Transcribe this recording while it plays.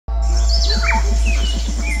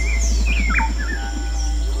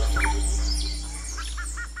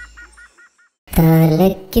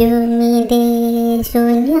തലയ്ക്കുമിതേ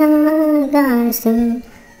ശൂന്യാകാശം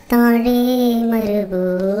താഴെ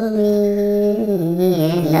മരുഭൂമി.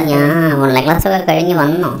 ഞാൻ ഓൺലൈൻ ക്ലാസ്സൊക്കെ കഴിഞ്ഞ്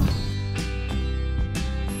വന്നോ?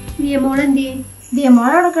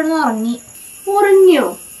 ദിയമോളവിടെ കിടന്ന് ഉറങ്ങിയോ?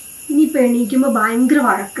 ഇനിയിപ്പോ എണീക്കുമ്പോ ഭയങ്കര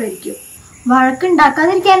വഴക്കായിരിക്കും.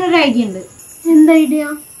 വഴക്കുണ്ടാക്കാതിരിക്കാനൊരു ഐഡിയ ഉണ്ട്. എന്താ ഐഡിയ?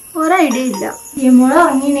 ഒരൈഡിയ ഇല്ല. ദിയമോള്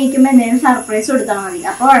ഉറങ്ങി എണീക്കുമ്പോ എന്തെങ്കിലും സർപ്രൈസ് കൊടുത്താൽ മതി,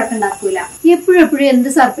 അപ്പൊ വഴക്കുണ്ടാക്കൂല. എപ്പോഴും എന്ത്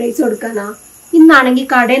സർപ്രൈസ് കൊടുക്കാനാ? ഇന്നാണെങ്കിൽ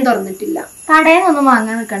കടയും തുറന്നിട്ടില്ല. കടയിൽനിന്നൊന്നും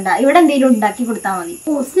വാങ്ങാൻ നിൽക്കണ്ട, ഇവിടെ എന്തെങ്കിലും ഉണ്ടാക്കി കൊടുത്താൽ മതി.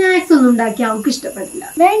 സ്നാക്സ് ഒന്നും ഉണ്ടാക്കി അവൾക്ക് ഇഷ്ടപ്പെടില്ല.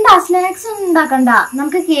 വേണ്ട, സ്നാക്സ് ഒന്നും ഉണ്ടാക്കണ്ട,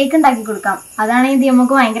 നമുക്ക് കേക്ക് ഉണ്ടാക്കി കൊടുക്കാം. അതാണെങ്കിൽ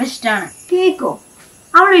ദിയമോൾക്ക് ഭയങ്കര ഇഷ്ടമാണ്. കേക്കോ?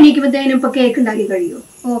 അവൾ എണീക്കുമ്പോഴത്തേനും ഇപ്പൊ കേക്ക് ഉണ്ടാക്കി കഴിയോ?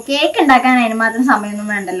 ഓ, കേക്ക് ഉണ്ടാക്കാൻ അതിന് മാത്രം സമയമൊന്നും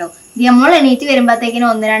വേണ്ടല്ലോ. ദിയമോൾ എണീറ്റ് വരുമ്പോഴത്തേക്കിനും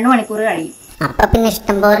 1-2 മണിക്കൂർ കഴിയും. അപ്പൊ പിന്നെ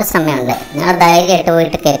ഇഷ്ടംപോലെ സമയമുണ്ട്. നിങ്ങൾ ധൈര്യമായിട്ട്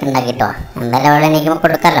പോയിട്ട് കേക്ക് ഉണ്ടാക്കിട്ടോ. എന്തായാലും അവളെ എണീക്കുമ്പോ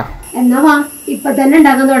കൊടുക്കാലോ. എന്നാ വാ, ഇപ്പൊ തന്നെ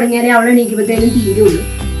ഉണ്ടാക്കാൻ തുടങ്ങിയാലേ അവളെ എണീക്കുമ്പോഴത്തേനും തീരുള്ളൂ.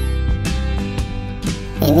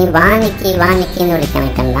 ഇനി വാനിക്ക് എന്ന് വിളിക്കാൻ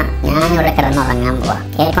നിൽക്കണ്ട. ഞാൻ ഇവിടെ കിടന്നുറങ്ങാൻ പോവാ.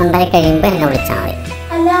 കേക്ക് ഉണ്ടായി കഴിയുമ്പോ എന്നെ വിളിച്ചാൽ മതി.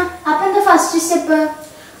 അല്ല, അപ്പൊ എന്താ ഫസ്റ്റ്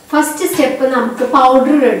സ്റ്റെപ്പ്? നമുക്ക്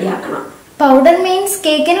പൗഡർ റെഡിയാക്കണം. പൗഡർ മീൻസ്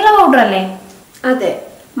കേക്കിനുള്ള പൗഡർ അല്ലേ? അതെ,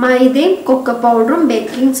 മൈദയും കൊക്ക പൗഡറും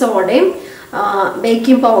ബേക്കിംഗ് സോഡയും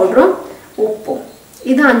ബേക്കിംഗ് പൗഡറും ഉപ്പും,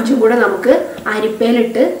 ഇത് 5ഉം കൂടെ നമുക്ക്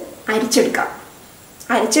അരിപ്പയിലിട്ട് അരിച്ചെടുക്കാം.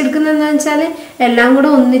 അരിച്ചെടുക്കുന്നതെന്ന് വെച്ചാൽ എല്ലാം കൂടെ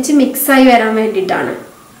ഒന്നിച്ച് മിക്സായി വരാൻ വേണ്ടിയിട്ടാണ്.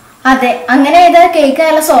 അതെ, അങ്ങനെ ചെയ്താൽ കേക്ക്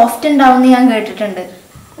നല്ല സോഫ്റ്റ് ഉണ്ടാവും ഞാൻ കേട്ടിട്ടുണ്ട്.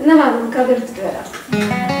 എന്നാ നമുക്ക് അത് എടുത്തിട്ട് വരാം.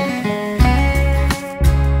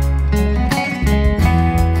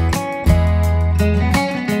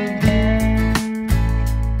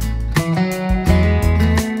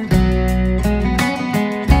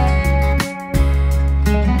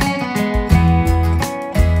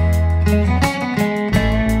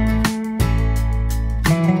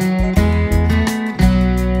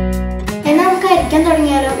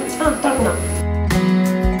 തുടങ്ങിയാലോ? തുടങ്ങാം.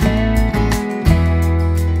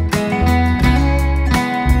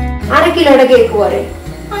 അര കിലോയുടെ കേക്ക് പോരെ?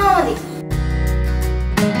 മതി.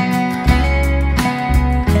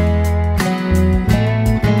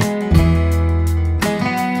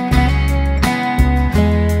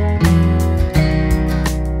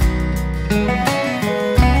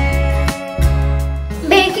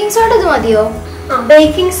 ബേക്കിംഗ് സോഡ ഇത് മതിയോ?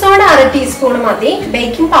 ബേക്കിംഗ് സോഡ 1/2 ടീസ്പൂൺ മതി.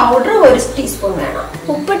 ബേക്കിംഗ് പൗഡർ 1 ടീസ്പൂൺ വേണം.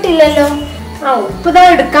 ഉപ്പിട്ടില്ലല്ലോ? ഉപ്പ് ഇതാ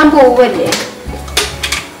എടുക്കാൻ പോവല്ലേ.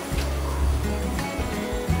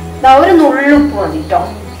 ഒരു നുള്ളുപ്പ് മതി കേട്ടോ.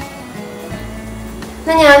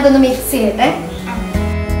 എന്നാ ഞാൻ ഇതൊന്ന് മിക്സ് ചെയ്യട്ടെ.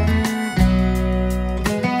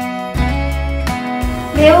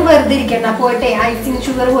 വേവ് വെറുതെ ഇരിക്കണ്ട, പോയിട്ടെ ഐസിങ്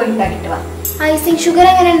ഷുഗർ പോയി ഉണ്ടാക്കിട്ട് വാ. ഐസിങ് ഷുഗർ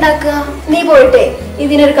എങ്ങനെ ഉണ്ടാക്കുക? നീ പോയിട്ടെ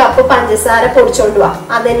ഇതിനൊരു കപ്പ് പഞ്ചസാര പൊടിച്ചോണ്ട് വാ.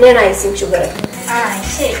 അത് തന്നെയാണ് ഐസിങ് ഷുഗർ.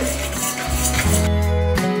 ശരി.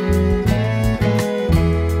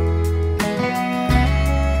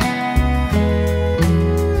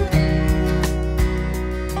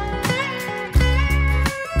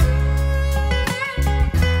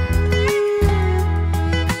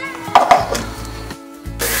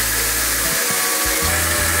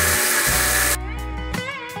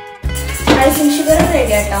 ഐസിങ് ഷുഗർ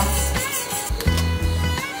റെഡി ആട്ടോ.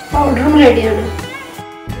 പൗഡറും റെഡിയാണ്.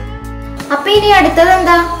 അപ്പൊ ഇനി അടുത്തത്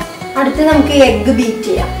എന്താ? അടുത്ത് നമുക്ക് എഗ്ഗ് ബീറ്റ്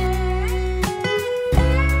ചെയ്യാം.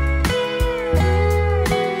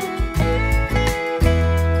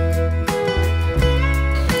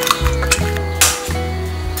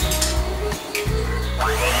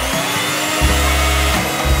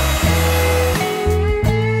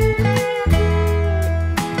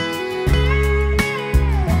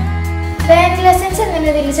 വാനില എസൻസ് എങ്ങനെ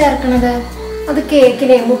ഇതിൽ ചേർക്കണത്? അത്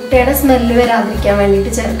കേക്കിലെ മുട്ടയുടെ സ്മെല്ല് വരാതിരിക്കാൻ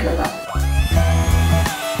വേണ്ടിട്ട് ചേർക്കണതാ.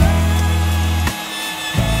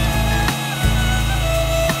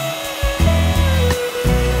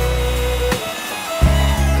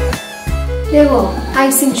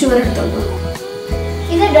 ഐസിങ് ഷുഗർ എടുത്തോളൂ.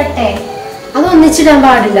 ഇതിടട്ടെ? അത് ഒന്നിച്ചിടാൻ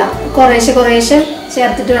പാടില്ല, കുറേശ്ശെ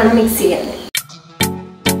ചേർത്തിട്ട് വേണം മിക്സ് ചെയ്യാൻ.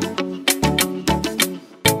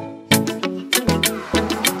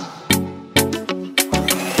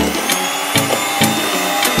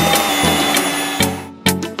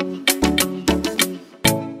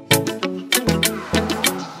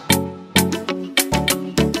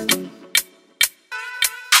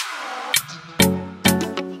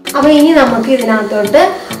 അപ്പൊ ഇനി നമുക്ക് ഇതിനകത്തോട്ട്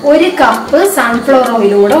 1 കപ്പ് സൺഫ്ലവർ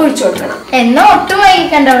ഓയിൽ കൂടെ ഒഴിച്ചു കൊടുക്കണം. എന്നാ ഒട്ടും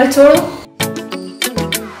വൈകിക്കണ്ട, ഒഴിച്ചോളൂ.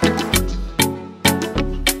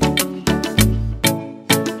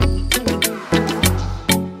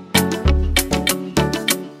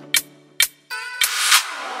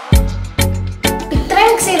 ഇത്ര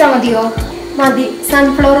മിക്സ് ചെയ്താൽ മതിയോ? മതി.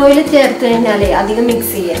 സൺഫ്ലവർ ഓയിൽ ചേർത്ത് കഴിഞ്ഞാലേ അധികം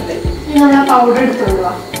മിക്സ് ചെയ്യരുത്. നമ്മൾ ആ പൗഡർ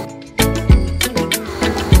എടുത്തോളൂ.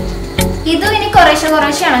 ഇതും ഇനി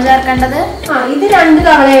കുറേശ്ശെയാണോ ചേർക്കേണ്ടത്? ഇത് 2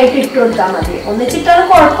 തവണയായിട്ട് ഇട്ട് കൊടുത്താൽ മതി. ഒന്നിച്ചിട്ടാണ്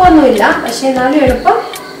കുഴപ്പമൊന്നുമില്ല, പക്ഷെ എന്നാലും എളുപ്പം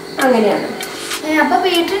അങ്ങനെയാണ്. അപ്പൊ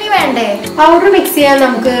ബീറ്ററിന് വേണ്ടേ? പൗഡർ മിക്സ് ചെയ്യാൻ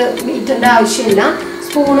നമുക്ക് ബീറ്ററിന്റെ ആവശ്യമില്ല.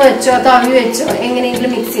 സ്പൂൺ വെച്ചോ തവി വെച്ചോ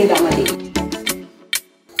എങ്ങനെയെങ്കിലും മിക്സ് ചെയ്താൽ മതി.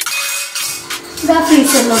 ഇതാ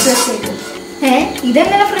ഫ്രീസറിലോട്ട് വെച്ചേക്കും.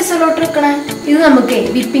 ഇതെങ്ങനെ ഫ്രീസറിലോട്ട് വെക്കണേ? ഇത് നമുക്ക്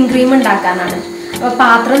വിപ്പിംഗ് ക്രീം ഉണ്ടാക്കാനാണ്. അപ്പൊ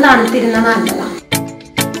പാത്രം തണുത്തിരുന്ന നല്ലതാണ്.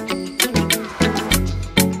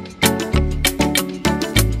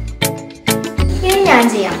 ഇത് ഞാൻ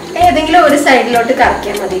ചെയ്യാം. ഏതെങ്കിലും ഒരു സൈഡിലോട്ട്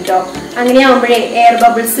കറക്കിയാൽ മതി കേട്ടോ. അങ്ങനെയാവുമ്പോഴേ എയർ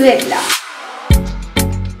ബബിൾസ് വരില്ല.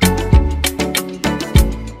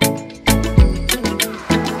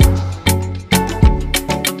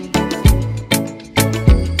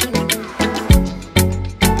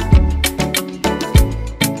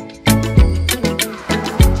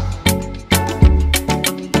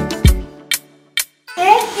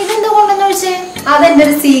 അതെന്റെ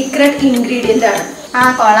ഒരു സീക്രട്ട് ഇൻഗ്രീഡിയന്റ് ആണ്.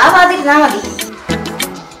 കൊളാവാതിരുന്നാ മതി.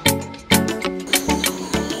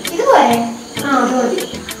 ഇതുപോലെ അത് മതി.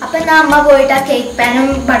 അപ്പൊ എന്നാ അമ്മ പോയിട്ട് ആ കേക്ക് പാനും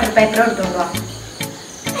ബട്ടർ പേപ്പറും എടുത്തോണ്ടോ?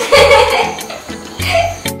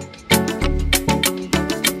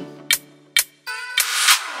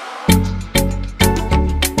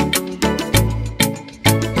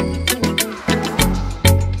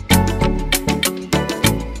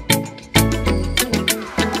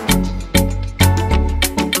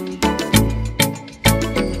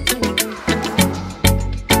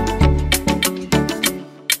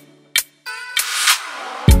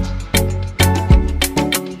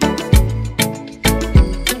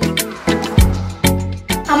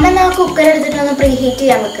 അമ്മ എന്നാ കുക്കർ എടുത്തിട്ടൊന്ന് പ്രീ ഹീറ്റ്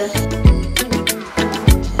ചെയ്യാൻ വെക്ക്.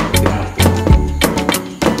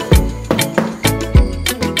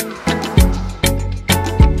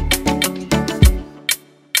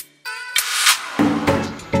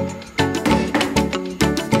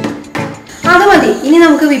 അത് മതി. ഇനി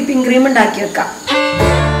നമുക്ക് വിപ്പിംഗ് ക്രീം ഉണ്ടാക്കി വെക്കാം.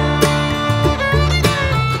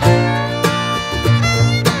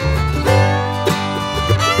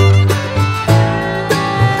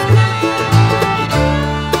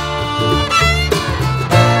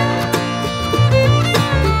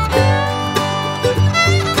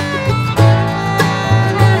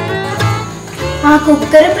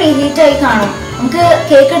 കുക്കർ പ്രീ ഹീറ്റ് ആയി കാണും. നമുക്ക്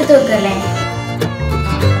കേക്ക് എടുത്ത് വെക്കല്ലേ?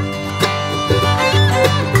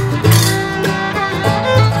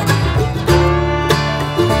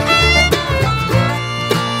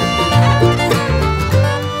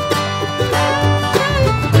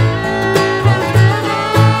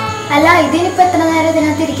 അല്ല, ഇതിനിപ്പോ എത്ര നേരം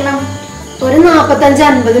ഇതിനകത്ത് ഇരിക്കണം? ഒരു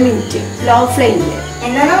 45-50 മിനിറ്റ് ലോ ഫ്ലെയിമില്.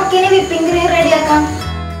 എന്നാ നമുക്കിനി വിപ്പിംഗ് ക്രീം റെഡിയാക്കാം.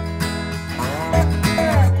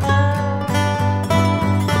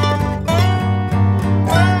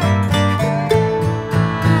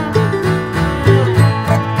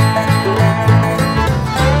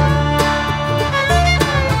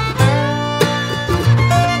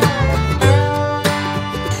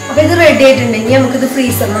 അപ്പൊ ഇത് റെഡി ആയിട്ടുണ്ട്. ഇനി നമുക്കിത്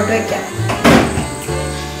ഫ്രീസറിലോട്ട് വെക്കാം.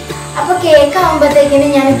 അപ്പൊ കേക്ക് ആവുമ്പോഴത്തേക്കിന്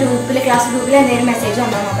ഞാൻ ക്ലാസ് ഗ്രൂപ്പിൽ എന്തെങ്കിലും മെസ്സേജ്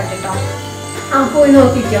വന്നോ നോക്കട്ടെ കേട്ടോ. പോയി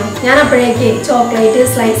നോക്കിക്കോ. ഞാൻ അപ്പോഴേക്ക് ചോക്ലേറ്റ്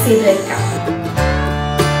സ്ലൈസ് ചെയ്ത് വെക്കാം.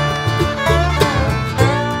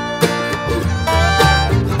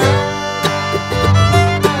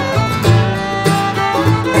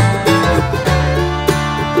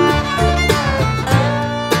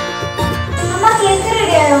 അമ്മ കേക്ക്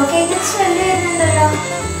റെഡിയായോ? കേക്ക് സ്മെല്ല് വരുന്നുണ്ടല്ലോ.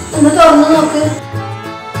 ഒന്ന് തുറന്നു നോക്ക്.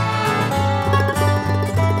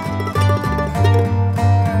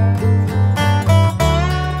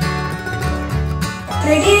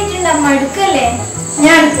 റെഡി ആയിട്ടുണ്ട് അമ്മ. എടുക്കല്ലേ?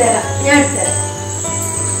 ഞാൻ എടുത്തുതരാം.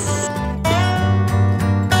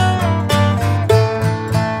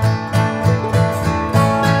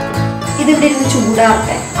 ഇതിവിടെ ഇരുന്ന്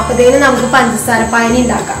ചൂടാറട്ടെ. അപ്പത്തേന് നമുക്ക് പഞ്ചസാര പാനി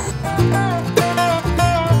ഉണ്ടാക്കാം.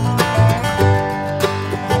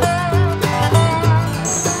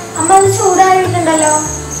 അമ്മ അത് ചൂടായിട്ടുണ്ടല്ലോ.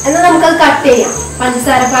 എന്നാൽ നമുക്കത് കട്ട് ചെയ്യാം.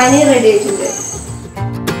 പഞ്ചസാര പാനി റെഡി ആയിട്ടുണ്ട്.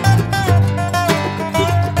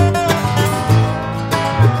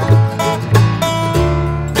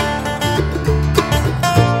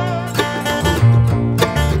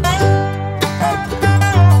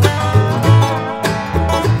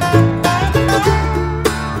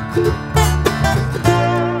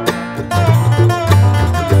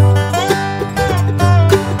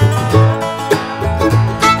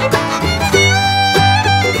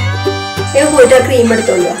 പോയിട്ട് ക്രീം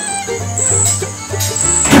എടുത്തോളൂ.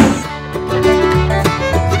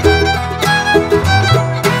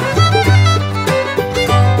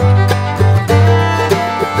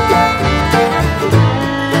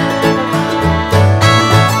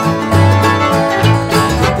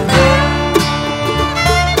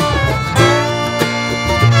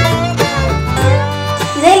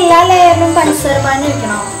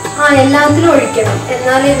 എല്ലാത്തിലും ഒഴിക്കണം,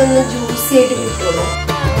 എന്നാലേ ഇതൊന്ന് ജ്യൂസി ആയിട്ട് കിട്ടുള്ളൂ.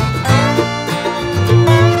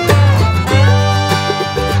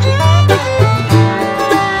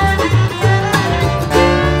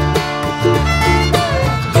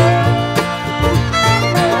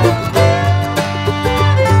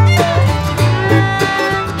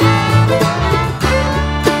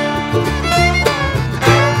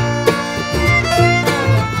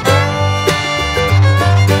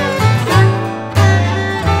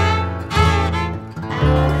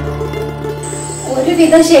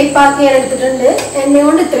 ഒരുവിധം ഷേപ്പാക്കി ഞാൻ എടുത്തിട്ടുണ്ട്. എന്നെ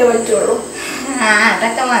കൊണ്ട് ഇത്രേ പറ്റുള്ളൂ.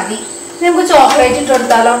 അതൊക്കെ മതി. നമുക്ക് ചോക്ലേറ്റ് ഇട്ട്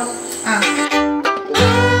കൊടുത്താലോ?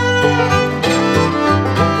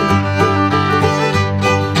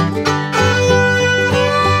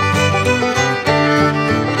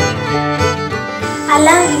 അല്ല,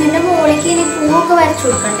 ഇതിന്റെ മുകളിലേക്ക് ഇനി പൂവൊക്കെ വരച്ചു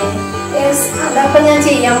കൊടുക്കണ്ടേ? യെസ്, അതപ്പൊ ഞാൻ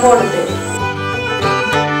ചെയ്യാൻ പോകുന്നത്.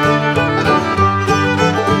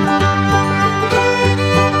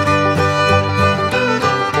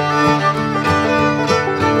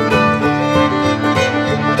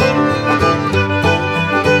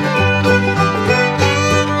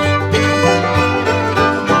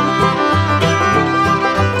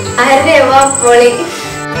 പൊളി.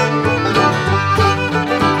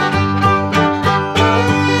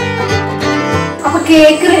 അപ്പൊ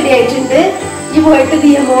കേക്ക് റെഡി ആയിട്ടുണ്ട്. ഈ പോയിട്ട്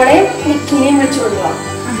ദിയമോളെ നിക്കിനെയും വിളിച്ചു കൊണ്ടുപോവാം.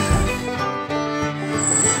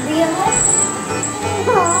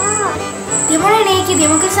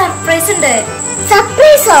 നമുക്ക് സർപ്രൈസ് ഉണ്ട്.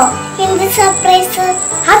 സർപ്രൈസോ? എന്ത് സർപ്രൈസ്?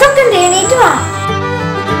 അതൊക്കെ ഉണ്ട്, എണീറ്റ് വാ.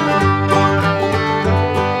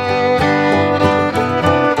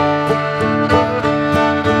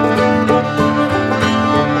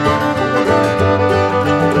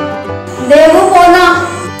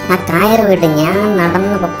 ആ ടയർ വിട്ട് ഞാൻ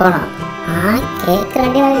നടന്ന് പൊക്കോളാം. ആ കേക്ക്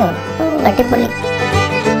റെഡിയായോ? അടിപൊളി.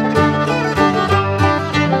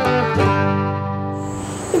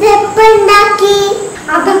 ഇതെപ്പോ ഉണ്ടാക്കി?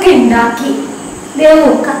 അതൊക്കെ ഉണ്ടാക്കി. ദേവു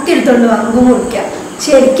കത്തിയെടുത്തോണ്ട് നമുക്ക് മുറിക്കാം.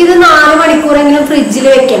 ശരിക്കും ഇത് 4 മണിക്കൂറെങ്കിലും ഫ്രിഡ്ജിൽ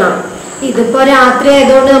വെക്കണം. ഇതിപ്പോ രാത്രി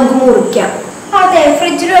ആയതുകൊണ്ട് നമുക്ക് മുറിക്കാം. അതെ,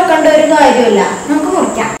 ഫ്രിഡ്ജിൽ വെക്കേണ്ട ഒരു കാര്യമില്ല, നമുക്ക്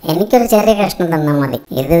മുറിക്കാം. എനിക്കൊരു ചെറിയ കഷ്ണം തന്നാൽ മതി.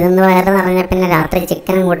 ഇത് നിന്ന് വയറ് നിറഞ്ഞ പിന്നെ രാത്രി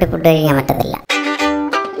ചിക്കനും കൂട്ടി ഫുഡ് കഴിക്കാൻ പറ്റത്തില്ല.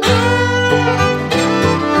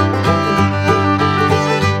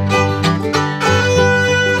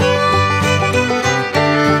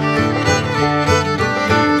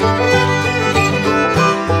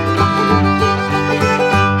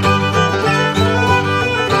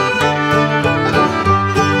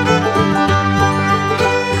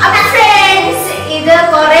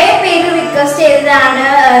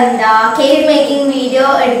 കേക്ക് മേക്കിംഗ് വീഡിയോ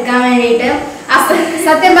എടുക്കാൻ വേണ്ടിട്ട്.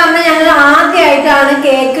 സത്യം പറഞ്ഞാൽ ഞങ്ങൾ ആദ്യമായിട്ടാണ്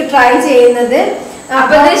കേക്ക് ട്രൈ ചെയ്യുന്നത്.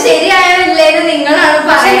 അപ്പൊ ഇത് ശരിയായോ ഇല്ലേന്ന് നിങ്ങളാണ്.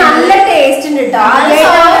 പക്ഷെ നല്ല ടേസ്റ്റ് ഉണ്ട് കേട്ടോ.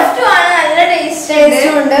 നല്ല ടേസ്റ്റ്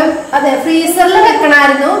ഉണ്ട്. അതെ, ഫ്രീസറിൽ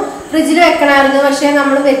വെക്കണമായിരുന്നു, ഫ്രിഡ്ജിൽ വെക്കണമായിരുന്നു. പക്ഷെ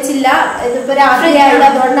നമ്മൾ വെച്ചില്ല. ഇതിപ്പോ രാത്രി ആയത്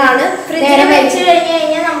അതുകൊണ്ടാണ്. ഫ്രിഡ്ജിൽ വെച്ച് കഴിഞ്ഞു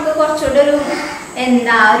കഴിഞ്ഞാൽ നമുക്ക് കുറച്ചുകൂടെ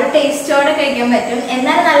ഒരു ടേസ്റ്റോടെ കഴിക്കാൻ പറ്റും.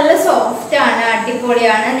 എന്നാൽ നല്ല സോഫ്റ്റ് ആണ്,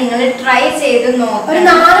 അടിപൊളിയാണ്. നിങ്ങൾ ട്രൈ ചെയ്ത് നോക്കാം. ഒരു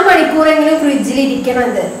 4 മണിക്കൂറെങ്കിലും ഫ്രിഡ്ജിൽ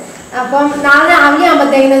ഇരിക്കണത്. അപ്പം നാളെ രാവിലെ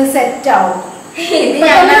ആകുമ്പോഴത്തേക്കും സെറ്റ് ആവും.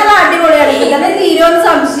 അടിപൊളിയാണ്. തീരുമെന്ന്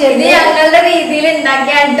സംശയം. ഇത് ഞങ്ങളുടെ രീതിയിൽ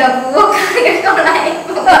ഉണ്ടാക്കിയ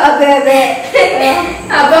അതെ അതെ.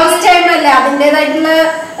 അപ്പം ടൈമല്ല, അതിൻ്റെതായിട്ടുള്ള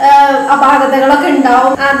അപാകതകളൊക്കെ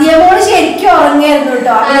ഉണ്ടാവും. ദിയമോള് ശരിക്കും ഉറങ്ങിയായിരുന്നു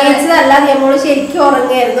കേട്ടോ. അഭിനയിച്ചതല്ല, ദിയമോള് ശരിക്കും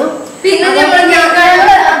ഉറങ്ങിയായിരുന്നു. പിന്നെ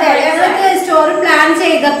ഞങ്ങൾക്ക് സ്റ്റോറി പ്ലാൻ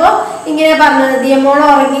ചെയ്തപ്പോ ഇങ്ങനെ പറഞ്ഞത് ദിയമോള്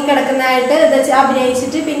ഉറങ്ങി കിടക്കുന്നതായിട്ട് ഇത്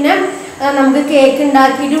അഭിനയിച്ചിട്ട് പിന്നെ നമുക്ക് കേക്ക്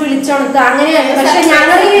ഉണ്ടാക്കിയിട്ട് വിളിച്ചുണർത്തുക അങ്ങനെയാണ്. പക്ഷെ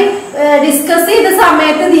ഞങ്ങൾ ഡിസ്കസ് ചെയ്ത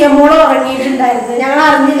സമയത്ത് ദിയമോള് ഉറങ്ങിയിട്ടുണ്ടായിരുന്നു. ഞങ്ങൾ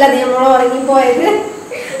അറിഞ്ഞില്ല ദിയമോള് ഉറങ്ങിപ്പോയത്.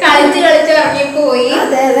 കളിച്ച് ഉറങ്ങിപ്പോയി.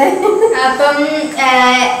 അതെ അതെ. അപ്പം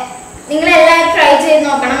നിങ്ങളെല്ലാവരും ട്രൈ ചെയ്ത്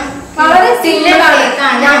നോക്കണം. വളരെ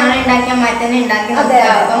ഉണ്ടാക്കിയ മാറ്റം ഉണ്ടാക്കി.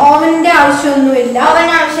 ഓവന്റെ ആവശ്യമൊന്നുമില്ല, ഓവൻ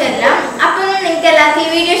ആവശ്യമില്ല. അപ്പം നിങ്ങൾക്ക് എല്ലാവർക്കും ഈ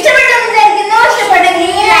വീഡിയോ ഇഷ്ടപ്പെട്ടെന്ന് വിചാരിക്കുന്നു.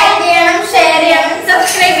 ഇഷ്ടപ്പെട്ടെങ്കിൽ ലൈക്ക് ചെയ്യണം, ഷെയർ ചെയ്യണം,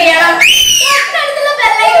 സബ്സ്ക്രൈബ് ചെയ്യണം.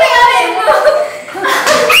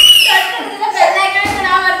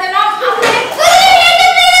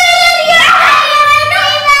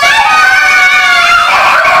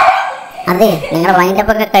 അതെ, നിങ്ങളുടെ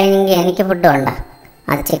വൈൻഡപ്പ് ഒക്കെ കഴിഞ്ഞെങ്കിൽ എനിക്ക് ഫുഡ് വേണ്ട.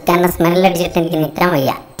 അത് ചിക്കൻ്റെ സ്മെല്ലടിച്ചിട്ട് എനിക്ക് നിൽക്കാൻ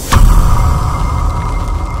വയ്യ.